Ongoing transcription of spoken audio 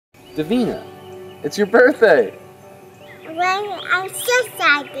Davina, it's your birthday. Well, I'm so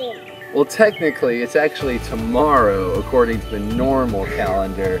excited. Well, technically, it's actually tomorrow according to the normal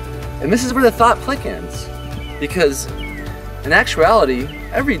calendar. And this is where the thought plickens. Because in actuality,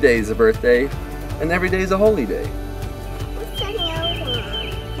 every day is a birthday and every day is a holy day. What's a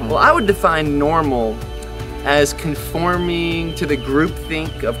normal? Well, I would define normal as conforming to the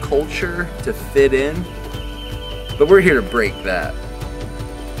groupthink of culture to fit in. But we're here to break that.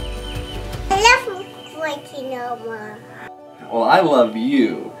 I love breaking normal. Well, I love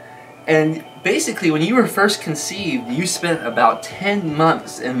you. And basically, when you were first conceived, you spent about 10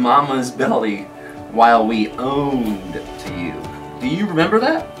 months in Mama's belly while we owned to you. Do you remember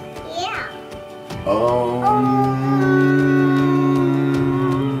that? Yeah.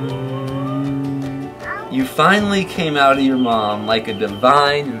 You finally came out of your mom like a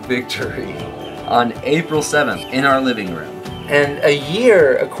divine victory on April 7th in our living room. And a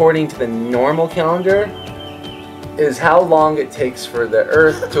year, according to the normal calendar, is how long it takes for the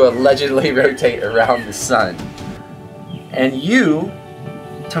Earth to allegedly rotate around the sun. And you,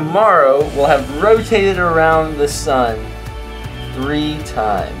 tomorrow, will have rotated around the sun 3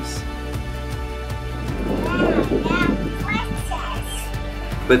 times.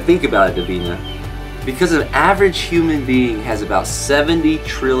 But think about it, Davina. Because an average human being has about 70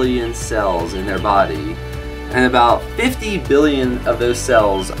 trillion cells in their body, and about 50 billion of those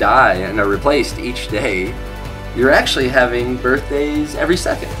cells die and are replaced each day, you're actually having birthdays every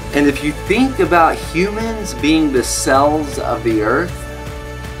second. And if you think about humans being the cells of the earth,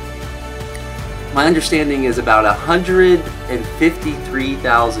 my understanding is about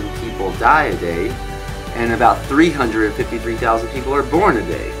 153,000 people die a day, and about 353,000 people are born a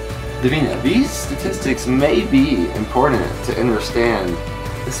day. Davina, these statistics may be important to understand,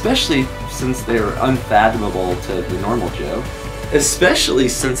 especially since they're unfathomable to the normal Joe. Especially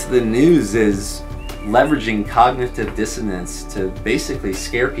since the news is leveraging cognitive dissonance to basically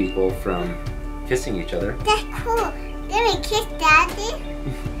scare people from kissing each other. That's cool. Can we kiss Daddy?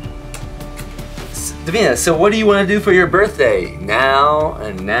 Davina, so what do you want to do for your birthday? Now,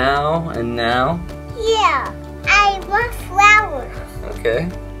 and now, and now? Yeah, I want flowers. Okay.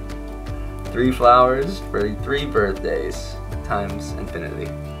 3 flowers for 3 birthdays times infinity.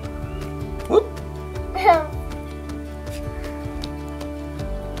 Whoop.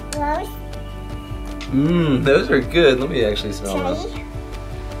 Rose? Those are good. Let me actually smell them.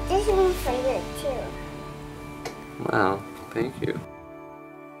 This is my favorite too. Wow, thank you.